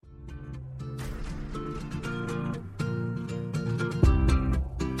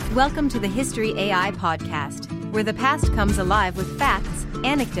Welcome to the History AI podcast, where the past comes alive with facts,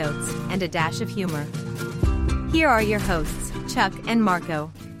 anecdotes, and a dash of humor. Here are your hosts, Chuck and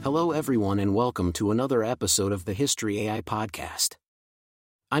Marco. Hello everyone and welcome to another episode of the History AI podcast.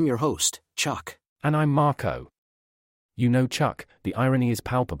 I'm your host, Chuck. And I'm Marco. You know, Chuck, the irony is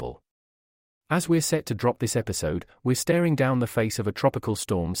palpable. As we're set to drop this episode, we're staring down the face of a tropical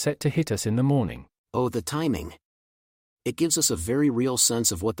storm set to hit us in the morning. Oh, the timing. It gives us a very real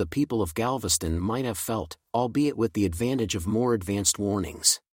sense of what the people of Galveston might have felt, albeit with the advantage of more advanced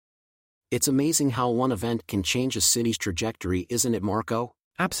warnings. It's amazing how one event can change a city's trajectory, isn't it, Marco?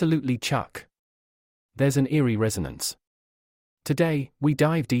 Absolutely, Chuck. There's an eerie resonance. Today, we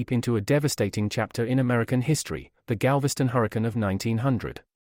dive deep into a devastating chapter in American history, the Galveston hurricane of 1900.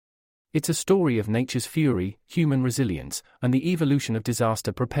 It's a story of nature's fury, human resilience, and the evolution of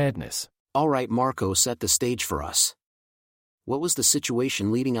disaster preparedness. All right, Marco, set the stage for us. What was the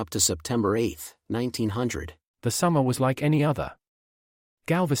situation leading up to September 8, 1900? The summer was like any other.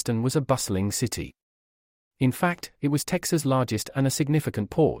 Galveston was a bustling city. In fact, it was Texas' largest and a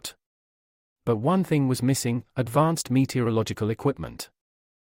significant port. But one thing was missing: advanced meteorological equipment.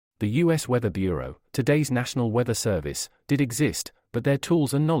 The U.S. Weather Bureau, today's National Weather Service, did exist, but their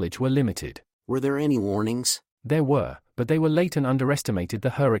tools and knowledge were limited. Were there any warnings? There were, but they were late and underestimated the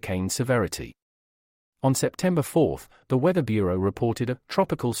hurricane's severity. On September 4th, the Weather Bureau reported a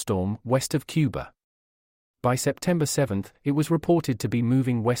tropical storm west of Cuba. By September 7th, it was reported to be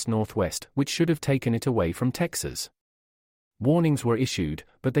moving west-northwest, which should have taken it away from Texas. Warnings were issued,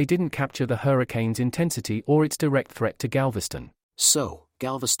 but they didn't capture the hurricane's intensity or its direct threat to Galveston. So,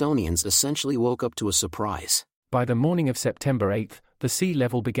 Galvestonians essentially woke up to a surprise. By the morning of September 8th, the sea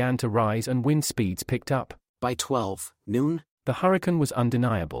level began to rise and wind speeds picked up. By 12 noon, the hurricane was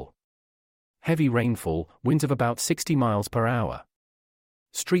undeniable. Heavy rainfall, winds of about 60 miles per hour.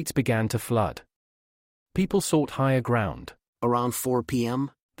 Streets began to flood. People sought higher ground. Around 4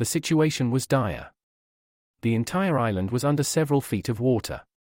 p.m., the situation was dire. The entire island was under several feet of water.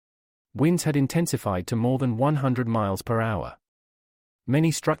 Winds had intensified to more than 100 miles per hour.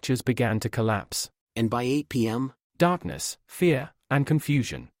 Many structures began to collapse. And by 8 p.m., darkness, fear, and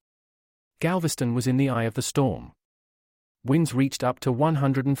confusion. Galveston was in the eye of the storm. Winds reached up to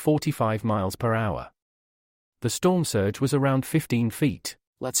 145 miles per hour. The storm surge was around 15 feet.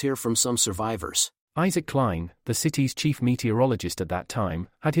 Let's hear from some survivors. Isaac Klein, the city's chief meteorologist at that time,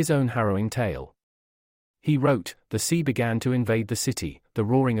 had his own harrowing tale. He wrote, "The sea began to invade the city, the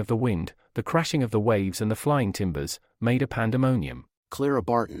roaring of the wind, the crashing of the waves and the flying timbers, made a pandemonium." Clara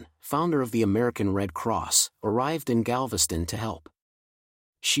Barton, founder of the American Red Cross, arrived in Galveston to help.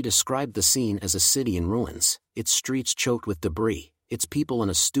 She described the scene as a city in ruins, its streets choked with debris, its people in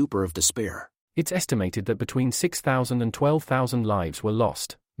a stupor of despair. It's estimated that between 6,000 and 12,000 lives were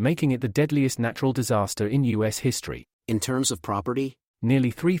lost, making it the deadliest natural disaster in U.S. history. In terms of property, nearly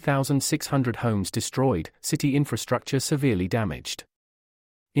 3,600 homes destroyed, city infrastructure severely damaged.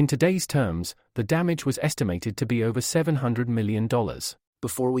 In today's terms, the damage was estimated to be over $700 million.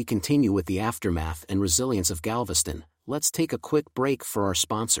 Before we continue with the aftermath and resilience of Galveston, let's take a quick break for our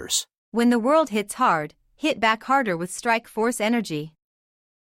sponsors. When the world hits hard, hit back harder with Strike Force Energy.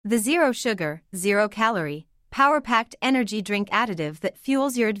 The zero sugar, zero calorie, power-packed energy drink additive that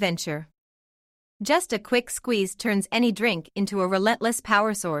fuels your adventure. Just a quick squeeze turns any drink into a relentless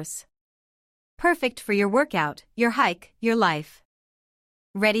power source. Perfect for your workout, your hike, your life.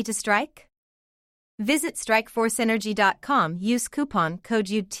 Ready to strike? Visit StrikeForceEnergy.com. Use coupon code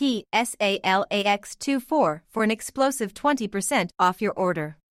UTSALAX24 for an explosive 20% off your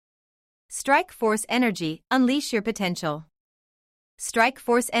order. Strike Force Energy, unleash your potential. Strike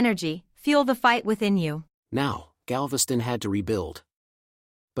Force Energy, fuel the fight within you. Now, Galveston had to rebuild.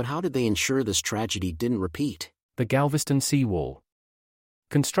 But how did they ensure this tragedy didn't repeat? The Galveston seawall.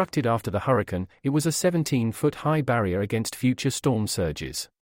 Constructed after the hurricane, it was a 17-foot-high barrier against future storm surges.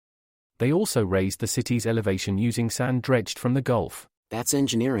 They also raised the city's elevation using sand dredged from the Gulf. That's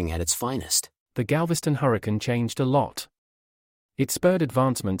engineering at its finest. The Galveston hurricane changed a lot. It spurred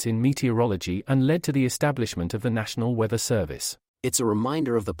advancements in meteorology and led to the establishment of the National Weather Service. It's a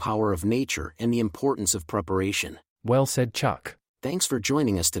reminder of the power of nature and the importance of preparation. Well said, Chuck. Thanks for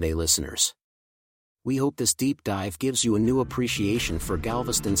joining us today, listeners. We hope this deep dive gives you a new appreciation for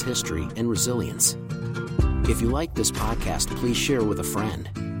Galveston's history and resilience. If you like this podcast, please share with a friend.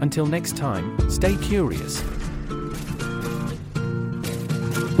 Until next time, stay curious.